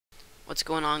What's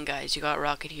going on, guys? You got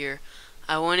Rocket here.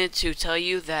 I wanted to tell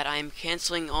you that I'm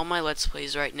canceling all my Let's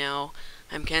Plays right now.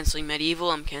 I'm canceling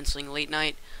Medieval, I'm canceling Late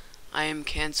Night, I am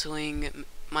canceling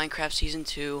Minecraft Season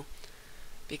 2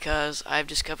 because I've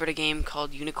discovered a game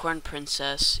called Unicorn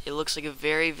Princess. It looks like a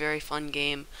very, very fun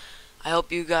game. I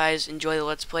hope you guys enjoy the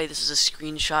Let's Play. This is a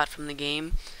screenshot from the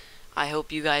game. I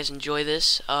hope you guys enjoy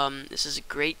this. This is a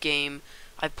great game.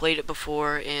 I've played it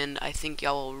before and I think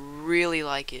y'all will really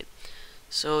like it.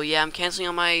 So yeah, I'm canceling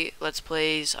all my Let's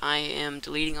Plays, I am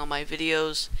deleting all my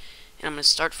videos, and I'm going to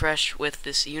start fresh with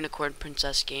this Unicorn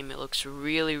Princess game. It looks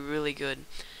really, really good.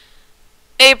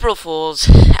 April Fools!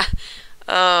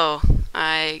 Oh,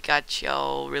 I got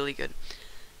y'all really good.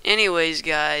 Anyways,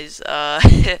 guys,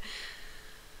 whew,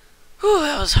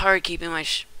 that was hard keeping my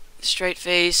straight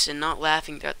face and not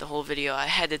laughing throughout the whole video. I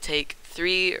had to take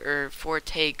 3 or 4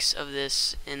 takes of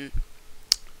this, and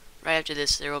right after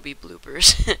this there will be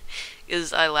bloopers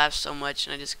because I laughed so much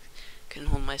and I just couldn't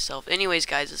hold myself. Anyways,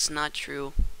 guys, it's not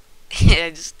true.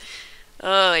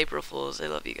 Oh, April Fools, I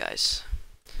love you guys.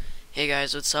 Hey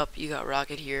guys, what's up? You got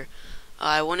Rocket here.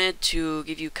 I wanted to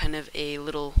give you kind of a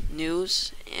little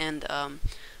news, and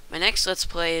my next Let's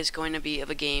Play is going to be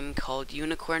of a game called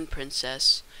Unicorn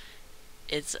Princess.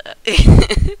 It's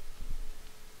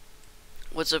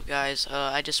what's up, guys?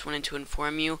 I just wanted to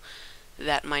inform you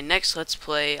that my next Let's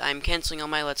Play, I'm canceling all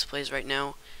my Let's Plays right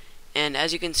now, and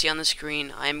as you can see on the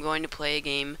screen, I'm going to play a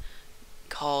game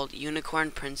called Unicorn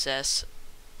Princess.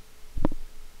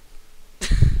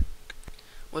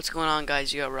 What's going on,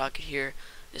 guys? You got Rocket here.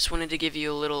 Just wanted to give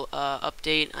you a little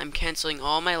update. I'm canceling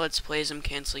all my Let's Plays. I'm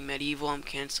canceling Medieval, I'm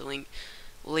canceling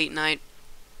Late Night.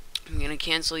 I'm gonna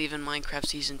cancel even Minecraft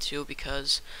Season 2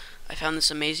 because I found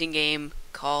this amazing game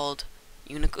called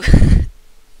Unicorn